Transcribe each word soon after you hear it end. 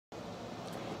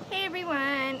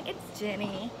everyone, it's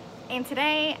Jenny, and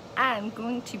today I'm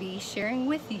going to be sharing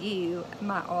with you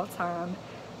my all-time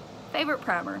favorite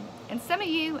primer. And some of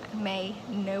you may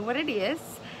know what it is,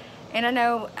 and I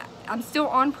know I'm still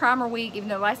on primer week, even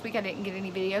though last week I didn't get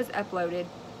any videos uploaded,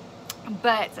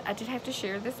 but I did have to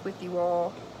share this with you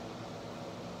all.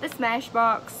 The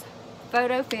Smashbox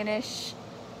Photo Finish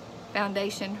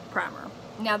Foundation Primer.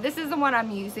 Now this is the one I'm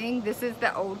using. This is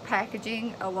the old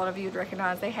packaging. A lot of you would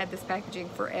recognize they had this packaging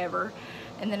forever.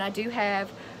 And then I do have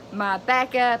my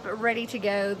backup ready to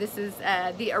go. This is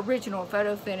the original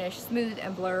Photo Finish Smooth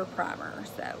and Blur Primer.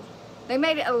 So they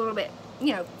made it a little bit,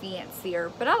 you know,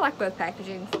 fancier, but I like both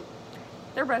packagings.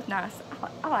 They're both nice.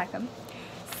 I like them.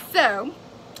 So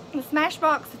the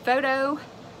Smashbox Photo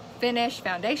Finish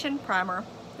Foundation Primer,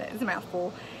 that is a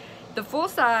mouthful. The full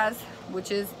size,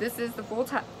 which is, this is the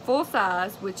full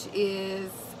size, which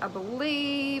is, I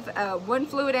believe, 1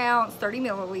 fluid ounce, 30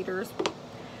 milliliters,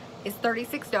 is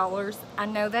 $36. I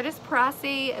know that is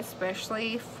pricey,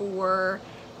 especially for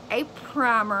a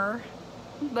primer,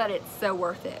 but it's so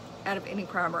worth it out of any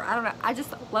primer. I don't know, I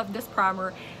just love this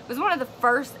primer. It was one of the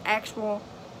first actual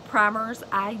primers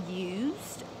I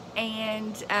used,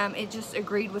 and it just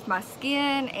agreed with my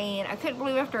skin, and I couldn't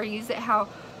believe after I used it how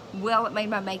well it made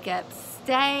my makeup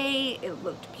stay. It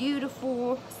looked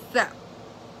beautiful. So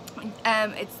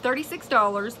it's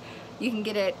 $36. You can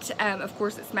get it of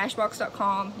course at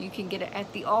smashbox.com. You can get it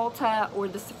at the Ulta or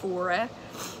the Sephora.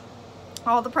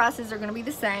 All the prices are going to be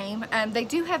the same. They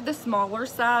do have the smaller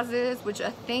sizes, which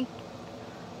I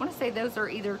want to say those are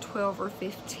either 12 or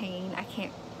 15. I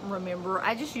can't remember.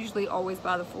 I just usually always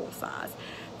buy the full size.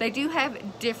 They do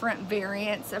have different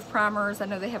variants of primers. I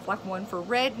know they have like one for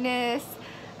redness.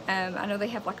 I know they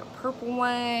have like a purple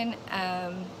one,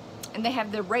 and they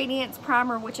have the Radiance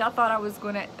primer, which I thought it was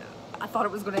gonna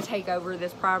take over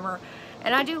this primer.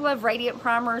 And I do love Radiant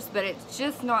primers, but it's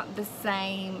just not the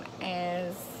same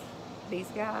as these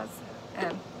guys.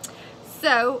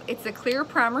 So it's a clear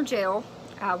primer gel.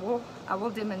 I will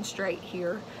demonstrate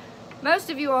here. Most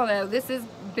of you all know this has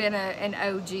been an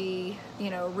OG, you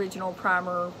know, original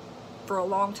primer for a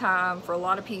long time for a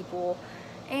lot of people.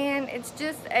 And it's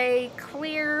just a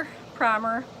clear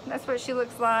primer. That's what she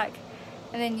looks like.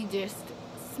 And then you just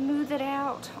smooth it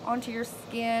out onto your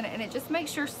skin, and it just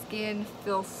makes your skin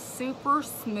feel super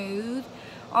smooth,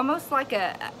 almost like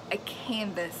a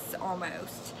canvas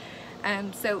almost.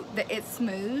 So it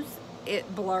smooths,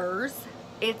 it blurs,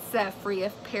 it's free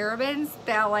of parabens,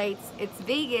 phthalates, it's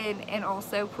vegan, and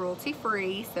also cruelty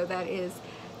free. So that is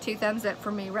 2 thumbs up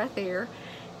for me right there.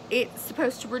 It's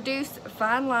supposed to reduce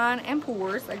fine line and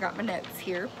pores. I got my notes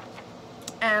here.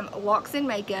 Locks in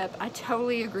makeup. I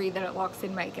totally agree that it locks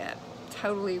in makeup.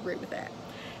 Totally agree with that.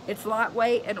 It's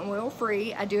lightweight and oil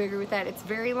free. I do agree with that. It's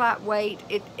very lightweight.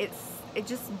 It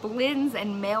just blends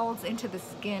and melds into the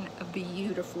skin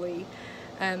beautifully.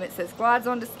 It says glides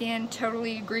onto skin.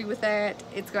 Totally agree with that.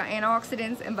 It's got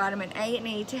antioxidants and vitamin A and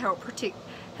E to help protect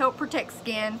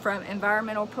skin from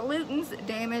environmental pollutants,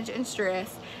 damage, and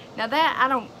stress. Now that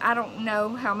I don't know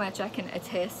how much I can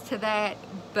attest to that,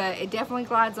 but it definitely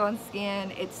glides on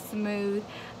skin. It's smooth.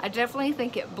 I definitely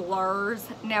think it blurs.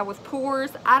 Now with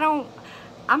pores, I don't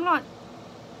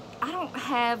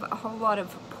have a whole lot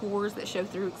of pores that show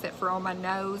through except for on my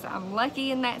nose. I'm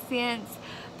lucky in that sense,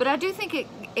 but I do think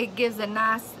it gives a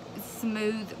nice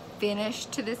smooth finish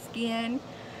to the skin.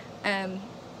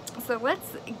 So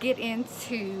let's get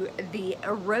into the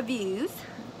reviews.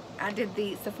 I did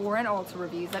the Sephora and Ulta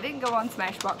reviews. I didn't go on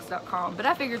Smashbox.com, but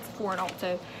I figured Sephora and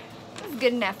Ulta was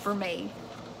good enough for me.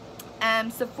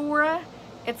 Sephora,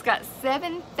 it's got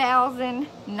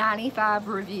 7,095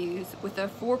 reviews with a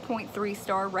 4.3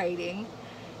 star rating.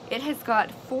 It has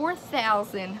got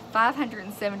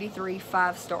 4,573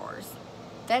 5 stars.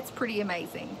 That's pretty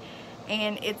amazing.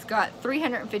 And it's got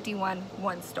 351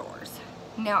 1 stars.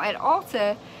 Now at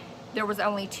Ulta, there was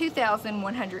only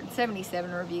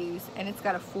 2,177 reviews, and it's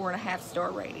got a 4.5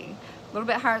 star rating. A little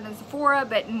bit higher than Sephora,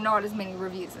 but not as many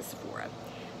reviews as Sephora.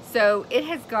 So it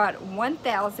has got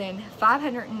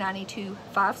 1,592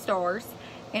 5 stars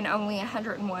and only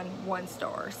 101 1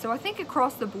 stars. So I think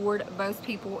across the board, most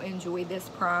people enjoy this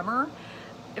primer.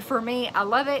 For me, I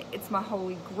love it. It's my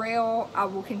holy grail. I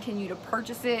will continue to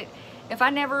purchase it. If I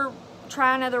never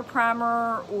try another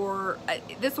primer, or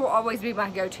this will always be my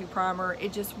go-to primer.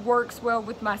 It just works well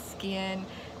with my skin.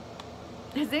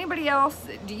 Has anybody else,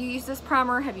 do you use this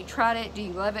primer? Have you tried it? Do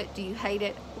you love it? Do you hate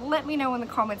it? Let me know in the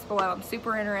comments below. I'm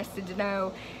super interested to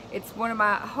know. It's one of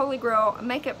my holy grail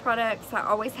makeup products. I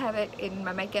always have it in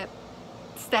my makeup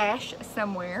stash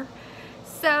somewhere.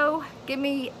 So tell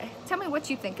me what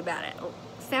you think about it.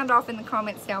 sound off in the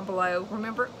comments down below.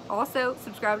 Remember, also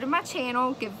subscribe to my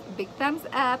channel, give a big thumbs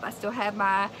up. I still have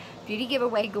my beauty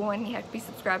giveaway going. You have to be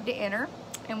subscribed to enter.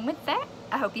 And with that,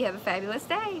 I hope you have a fabulous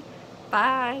day.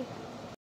 Bye.